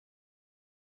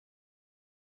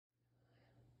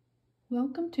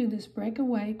Welcome to this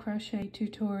Breakaway Crochet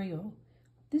tutorial.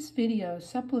 This video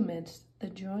supplements the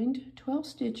joined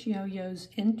 12-stitch yo-yos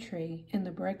entry in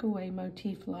the Breakaway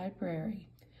Motif Library,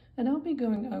 and I'll be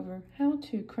going over how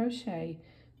to crochet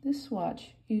this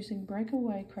swatch using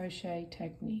breakaway crochet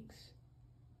techniques.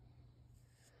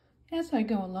 As I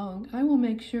go along, I will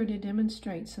make sure to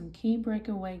demonstrate some key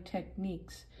breakaway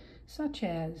techniques, such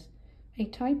as a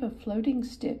type of floating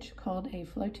stitch called a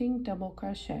floating double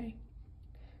crochet,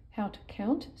 how to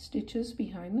count stitches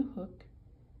behind the hook,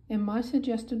 and my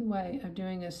suggested way of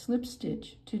doing a slip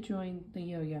stitch to join the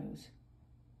yo-yos.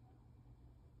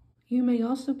 You may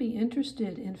also be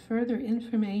interested in further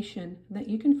information that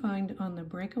you can find on the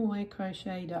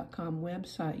breakawaycrochet.com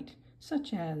website,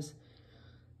 such as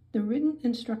the written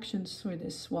instructions for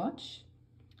this swatch,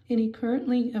 any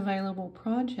currently available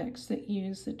projects that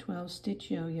use the 12-stitch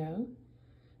yo-yo,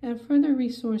 and further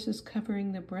resources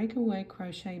covering the Breakaway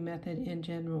Crochet Method in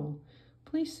general.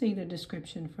 Please see the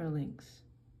description for links.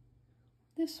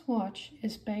 This swatch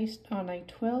is based on a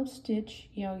 12-stitch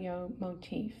yo-yo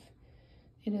motif.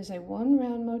 It is a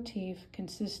one-round motif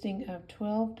consisting of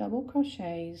 12 double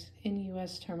crochets in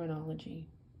US terminology.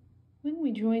 When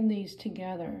we join these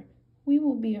together, we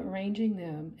will be arranging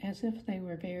them as if they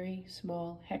were very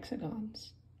small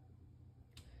hexagons.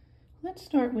 Let's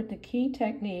start with the key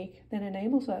technique that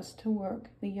enables us to work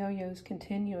the yo-yos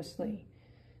continuously.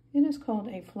 It is called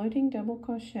a floating double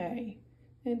crochet,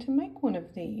 and to make one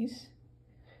of these,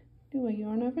 do a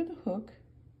yarn over the hook,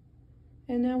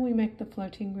 and now we make the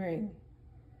floating ring.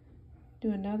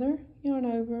 Do another yarn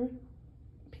over,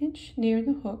 pinch near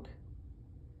the hook,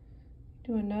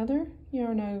 do another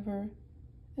yarn over,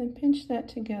 and pinch that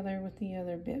together with the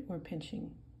other bit we're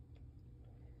pinching.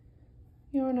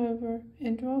 Yarn over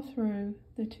and draw through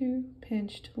the two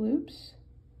pinched loops,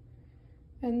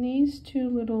 and these two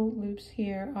little loops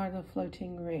here are the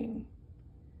floating ring.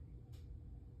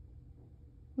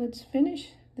 Let's finish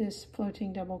this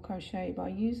floating double crochet by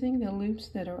using the loops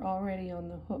that are already on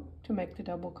the hook to make the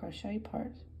double crochet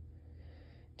part.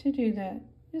 To do that,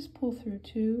 just pull through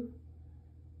two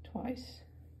twice.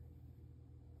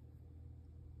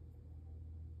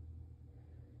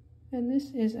 And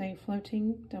this is a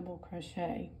floating double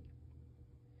crochet.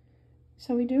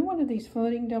 So we do one of these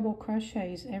floating double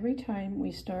crochets every time we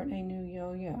start a new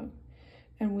yo-yo,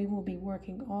 and we will be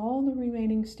working all the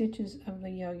remaining stitches of the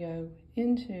yo-yo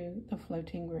into the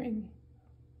floating ring.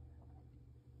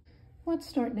 Let's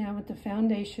start now with the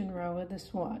foundation row of the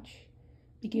swatch.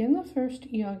 Begin the first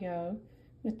yo-yo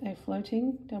with a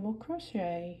floating double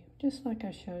crochet, just like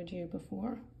I showed you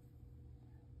before.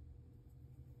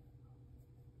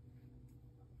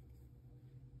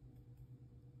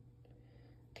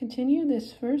 Continue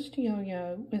this first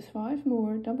yo-yo with 5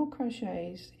 more double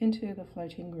crochets into the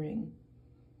floating ring.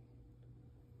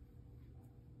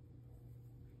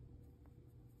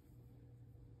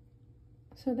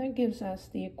 So that gives us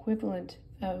the equivalent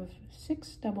of 6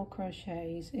 double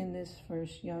crochets in this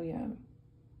first yo-yo.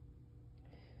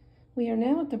 We are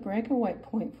now at the breakaway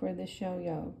point for this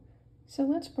yo-yo, so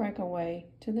let's break away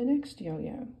to the next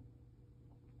yo-yo.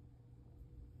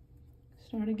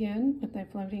 Start again with a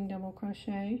floating double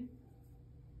crochet,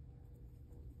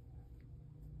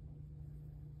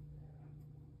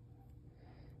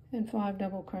 and 5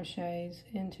 double crochets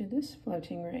into this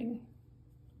floating ring.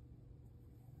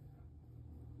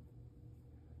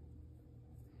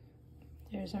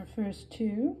 There's our first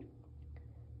 2.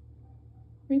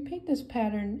 Repeat this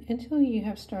pattern until you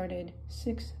have started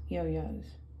 6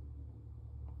 yo-yos.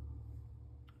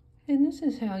 And this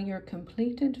is how your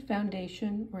completed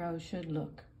foundation row should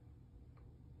look.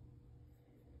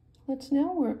 Let's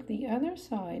now work the other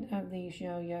side of these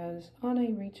yo-yos on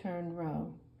a return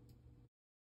row.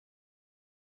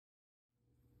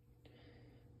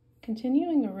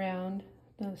 Continuing around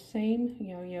the same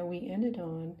yo-yo we ended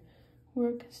on,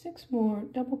 work 6 more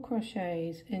double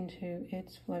crochets into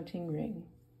its floating ring.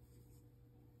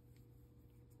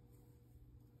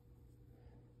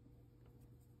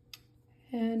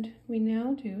 And we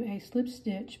now do a slip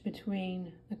stitch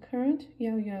between the current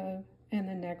yo-yo and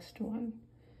the next one.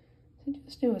 So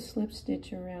just do a slip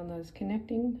stitch around those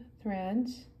connecting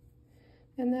threads,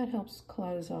 and that helps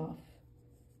close off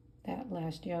that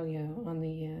last yo-yo on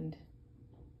the end.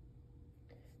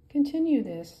 Continue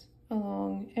this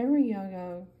along every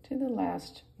yo-yo to the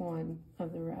last one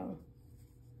of the row.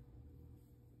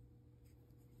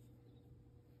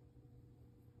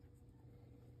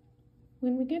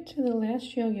 When we get to the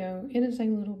last yo-yo, it is a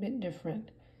little bit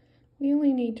different. We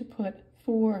only need to put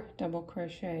 4 double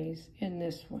crochets in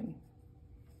this one.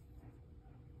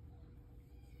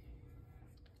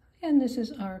 And this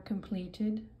is our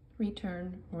completed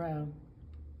return row.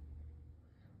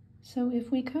 So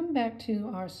if we come back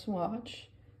to our swatch,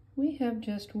 we have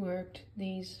just worked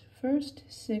these first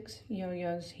 6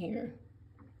 yo-yos here.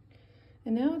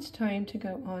 And now it's time to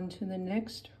go on to the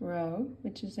next row,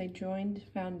 which is a joined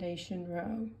foundation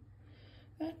row.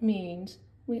 That means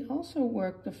we also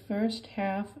work the first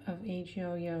half of each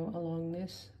yo-yo along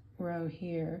this row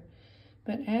here,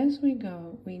 but as we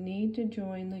go, we need to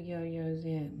join the yo-yos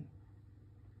in.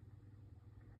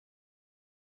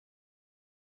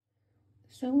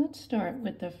 So let's start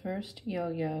with the first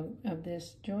yo-yo of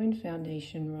this joined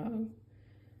foundation row.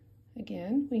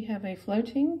 Again, we have a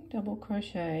floating double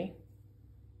crochet,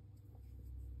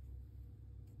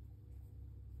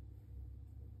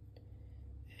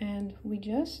 and we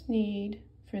just need,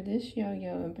 for this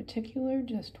yo-yo in particular,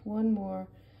 just one more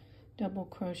double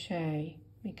crochet,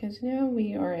 because now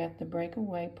we are at the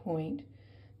breakaway point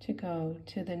to go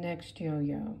to the next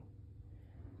yo-yo.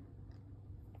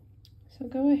 So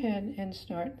go ahead and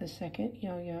start the second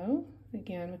yo-yo,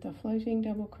 again with a floating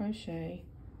double crochet.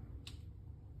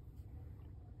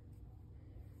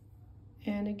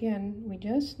 And again, we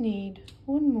just need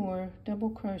one more double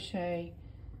crochet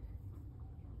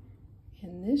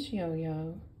in this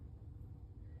yo-yo,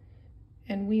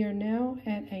 and we are now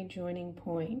at a joining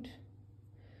point.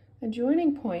 A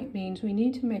joining point means we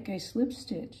need to make a slip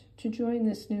stitch to join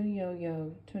this new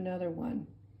yo-yo to another one.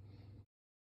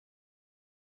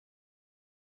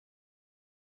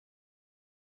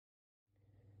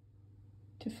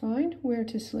 To find where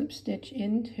to slip stitch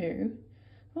into,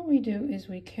 what we do is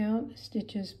we count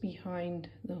stitches behind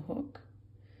the hook.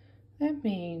 That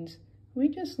means we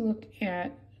just look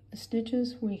at the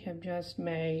stitches we have just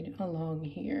made along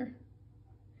here.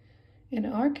 In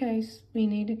our case, we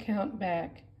need to count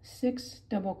back 6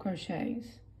 double crochets.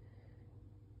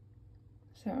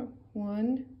 So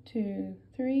 1, 2,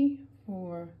 3,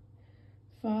 4,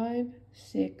 5,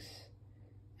 6,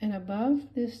 and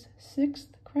above this 6th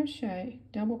crochet,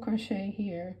 double crochet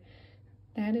here,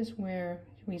 that is where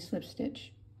we slip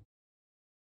stitch.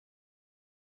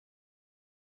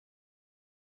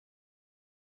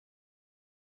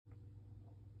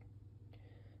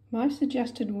 My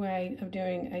suggested way of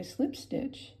doing a slip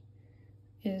stitch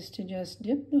is to just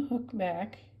dip the hook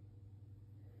back,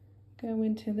 go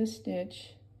into the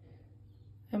stitch,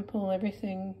 and pull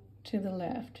everything to the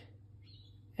left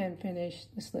and finish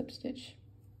the slip stitch.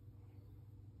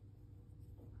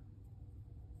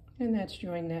 And that's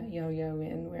join that yo-yo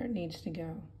in where it needs to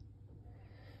go.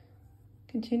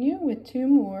 Continue with 2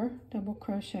 more double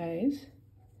crochets,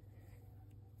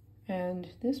 and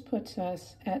this puts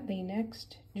us at the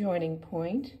next joining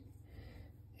point,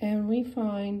 and we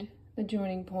find the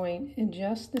joining point in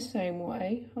just the same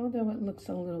way, although it looks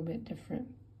a little bit different.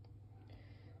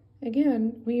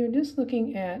 Again, we are just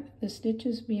looking at the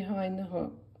stitches behind the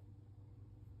hook,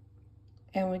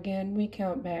 and again we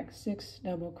count back 6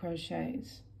 double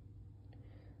crochets.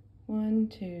 1,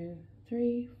 2,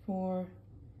 3, 4,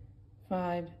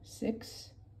 5, 6,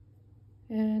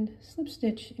 and slip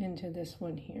stitch into this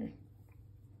one here.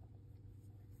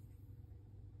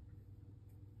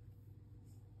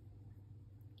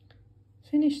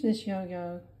 Finish this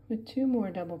yo-yo with 2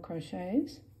 more double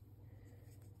crochets,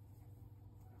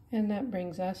 and that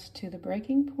brings us to the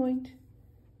breaking point,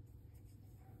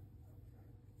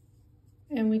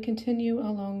 and we continue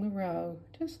along the row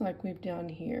just like we've done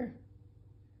here.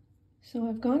 So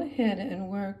I've gone ahead and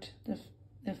worked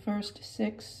the first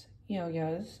 6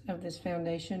 yo-yos of this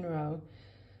foundation row.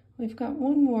 We've got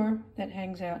one more that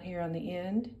hangs out here on the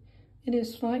end. It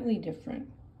is slightly different.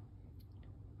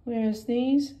 Whereas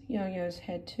these yo-yos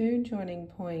had 2 joining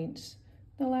points,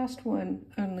 the last one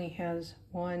only has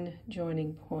 1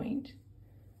 joining point.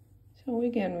 So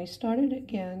again, we started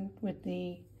again with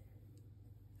the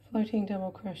floating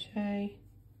double crochet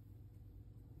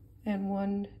and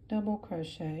 1 double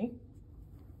crochet.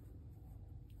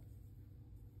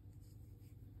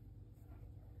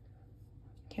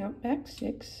 Count back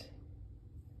 6,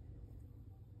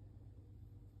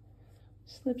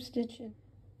 slip stitch in,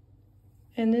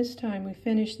 and this time we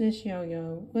finish this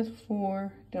yo-yo with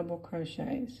 4 double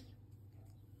crochets.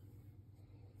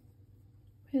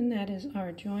 And that is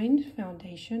our joined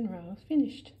foundation row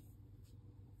finished.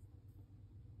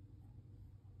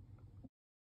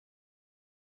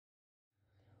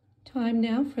 Time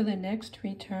now for the next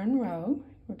return row.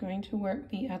 We're going to work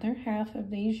the other half of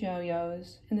these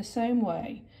yo-yos in the same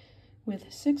way,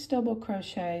 with 6 double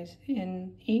crochets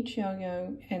in each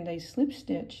yo-yo and a slip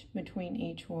stitch between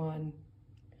each one.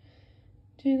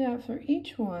 Do that for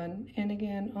each one, and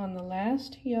again on the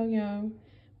last yo-yo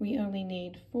we only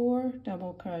need 4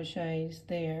 double crochets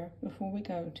there before we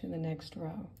go to the next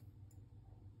row.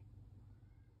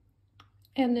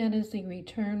 And that is the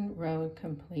return row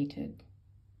completed.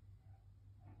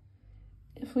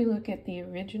 If we look at the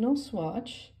original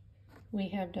swatch, we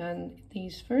have done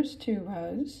these first 2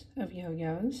 rows of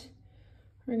yo-yos.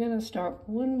 We're going to start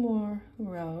one more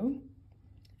row.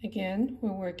 Again,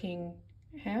 we're working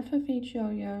half of each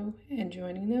yo-yo and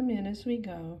joining them in as we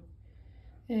go.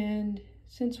 And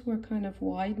since we're kind of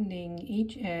widening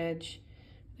each edge,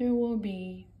 there will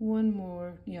be one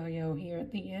more yo-yo here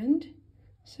at the end.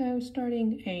 So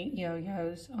starting 8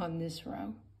 yo-yos on this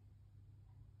row.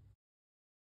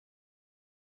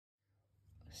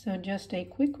 So just a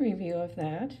quick review of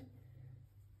that.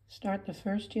 Start the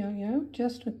first yo-yo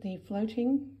just with the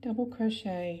floating double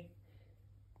crochet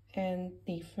and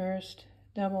the first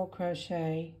double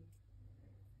crochet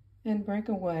and break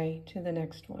away to the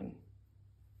next one.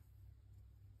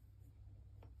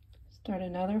 Start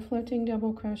another floating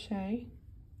double crochet,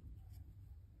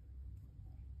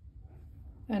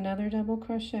 another double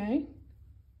crochet,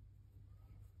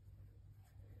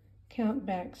 count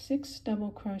back 6 double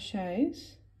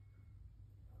crochets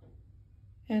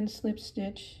and slip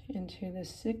stitch into the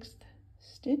 6th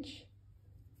stitch,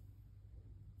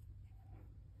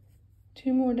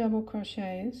 2 more double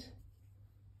crochets.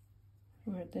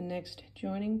 We're at the next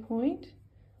joining point,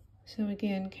 so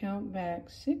again count back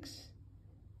 6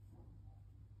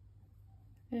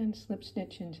 and slip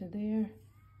stitch into there,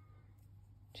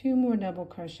 2 more double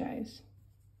crochets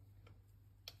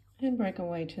and break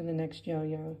away to the next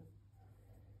yo-yo.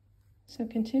 So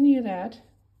continue that,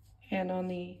 and on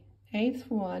the 8th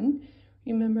one,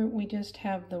 remember we just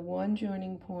have the 1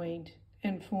 joining point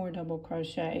and 4 double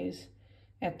crochets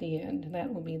at the end.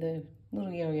 That will be the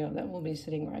little yo-yo that will be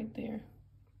sitting right there.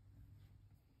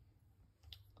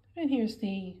 And here's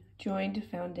the joined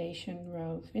foundation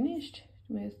row finished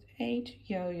with 8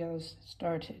 yo-yos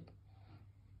started.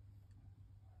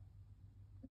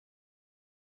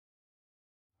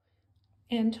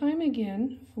 And time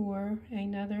again for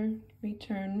another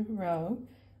return row,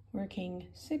 working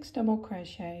 6 double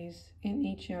crochets in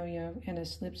each yo-yo and a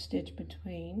slip stitch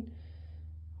between,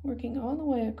 working all the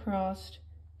way across.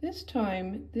 This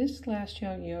time, this last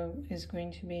yo-yo is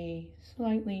going to be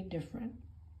slightly different.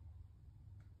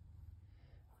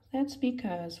 That's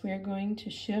because we're going to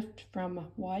shift from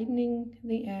widening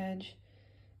the edge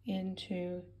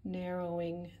into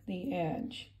narrowing the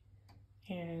edge.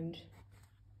 And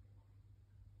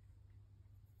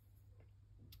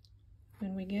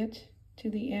when we get to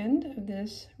the end of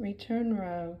this return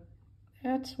row,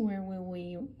 that's where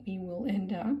we will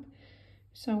end up.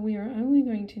 So we are only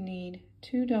going to need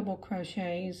 2 double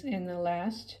crochets in the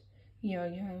last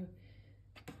yo-yo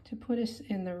to put us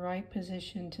in the right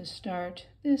position to start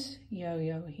this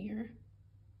yo-yo here.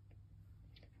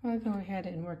 I'll go ahead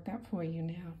and work that for you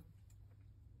now.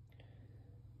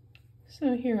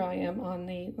 So here I am on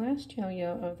the last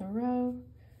yo-yo of the row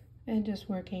and just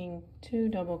working 2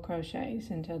 double crochets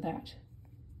into that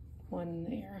one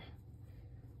there.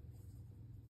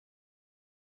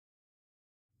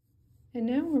 And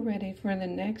now we're ready for the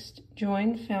next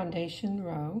joined foundation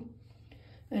row.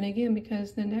 And again,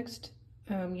 because the next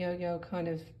yo-yo kind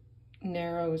of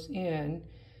narrows in,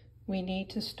 we need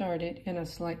to start it in a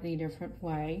slightly different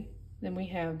way than we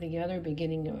have the other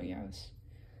beginning yo-yos.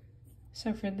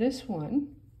 So for this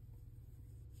one,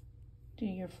 do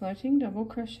your floating double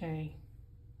crochet,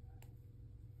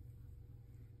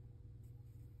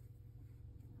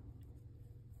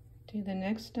 do the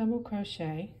next double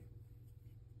crochet,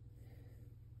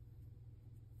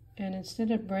 and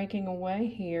instead of breaking away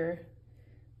here,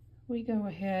 we go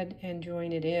ahead and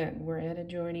join it in. We're at a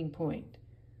joining point.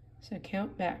 So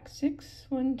count back 6,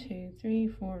 1, 2, 3,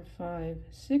 4, 5,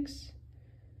 6,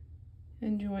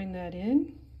 and join that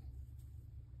in.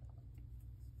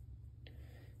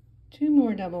 2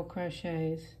 more double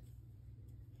crochets,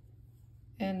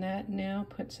 and that now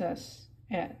puts us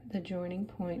at the joining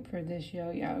point for this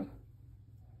yo-yo.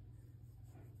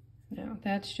 Now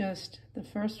that's just the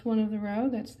first one of the row.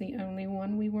 That's the only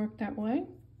one we work that way.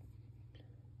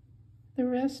 The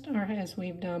rest are as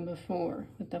we've done before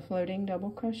with the floating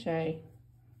double crochet,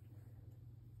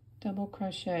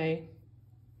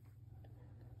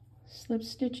 slip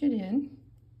stitch it in,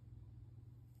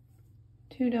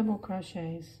 2 double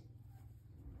crochets,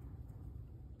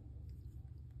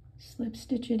 slip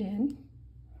stitch it in,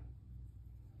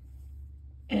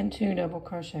 and 2 double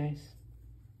crochets.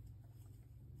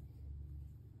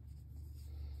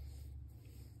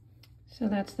 So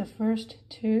that's the first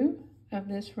 2 of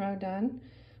this row done.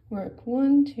 Work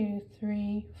 1, 2,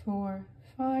 3, 4,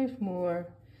 5 more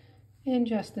in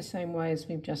just the same way as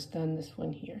we've just done this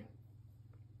one here.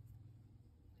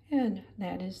 And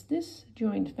that is this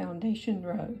joined foundation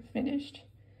row finished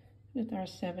with our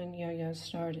 7 yo-yos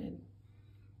started.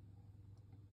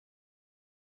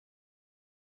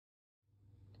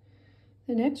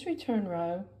 The next return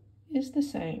row is the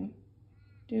same,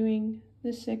 doing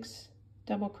the 6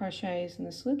 double crochets and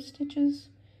the slip stitches.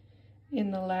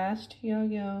 In the last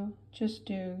yo-yo, just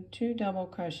do 2 double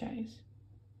crochets.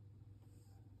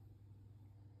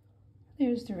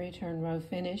 There's the return row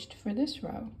finished for this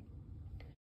row.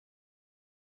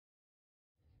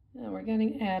 Now we're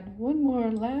going to add one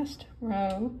more last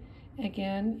row.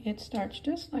 Again, it starts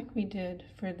just like we did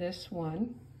for this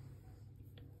one,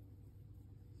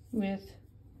 with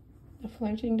the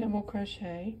floating double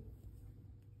crochet,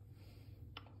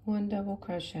 1 double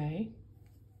crochet,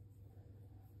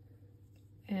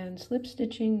 and slip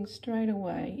stitching straight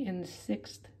away in the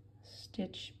 6th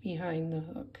stitch behind the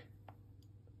hook.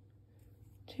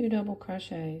 2 double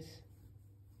crochets,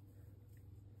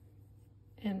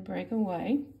 and break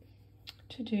away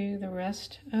to do the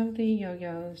rest of the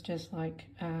yo-yos just like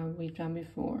we've done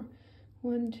before.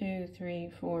 1, 2,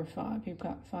 3, 4, 5. You've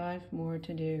got 5 more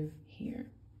to do here.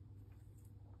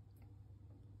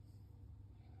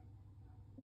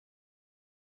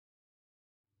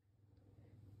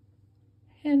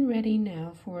 And ready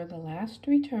now for the last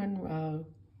return row,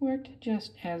 worked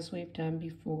just as we've done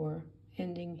before,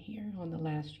 ending here on the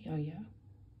last yo-yo.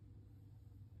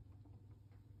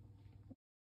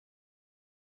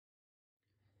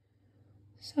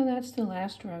 So that's the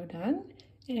last row done,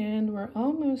 and we're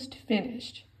almost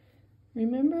finished.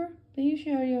 Remember, these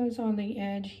yo-yos on the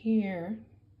edge here,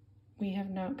 we have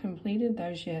not completed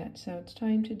those yet, so it's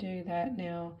time to do that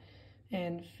now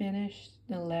and finish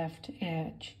the left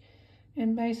edge.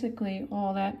 And basically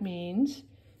all that means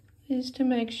is to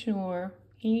make sure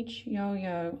each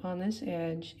yo-yo on this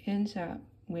edge ends up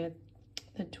with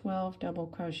the 12 double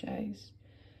crochets.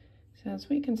 So as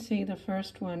we can see, the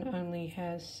first one only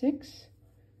has 6.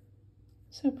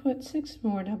 So put 6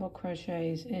 more double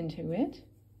crochets into it.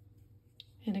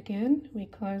 And again, we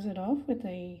close it off with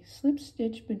a slip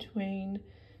stitch between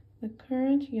the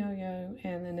current yo-yo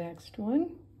and the next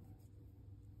one.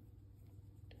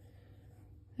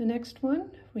 The next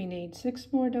one, we need 6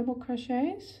 more double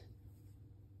crochets.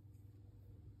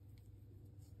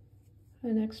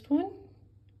 The next one,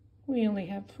 we only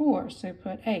have 4, so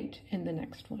put 8 in the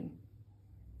next one.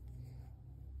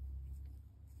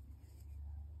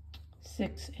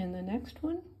 6 in the next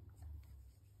one.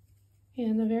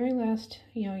 And the very last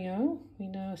yo-yo, we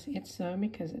know it's sewn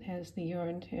because it has the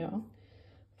yarn tail.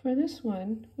 For this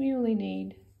one, we only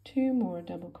need 2 more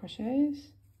double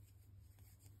crochets.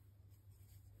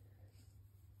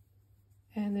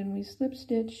 And then we slip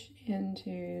stitch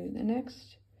into the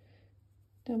next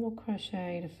double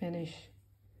crochet to finish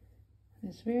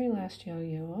this very last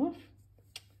yo-yo off.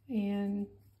 And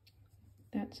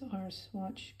that's our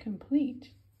swatch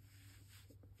complete.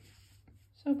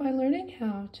 So by learning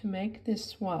how to make this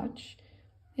swatch,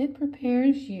 it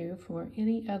prepares you for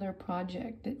any other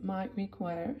project that might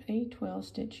require a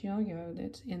 12-stitch yo-yo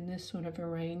that's in this sort of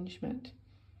arrangement.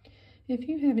 If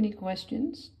you have any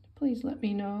questions, please let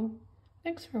me know.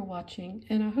 Thanks for watching,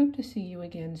 and I hope to see you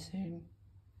again soon.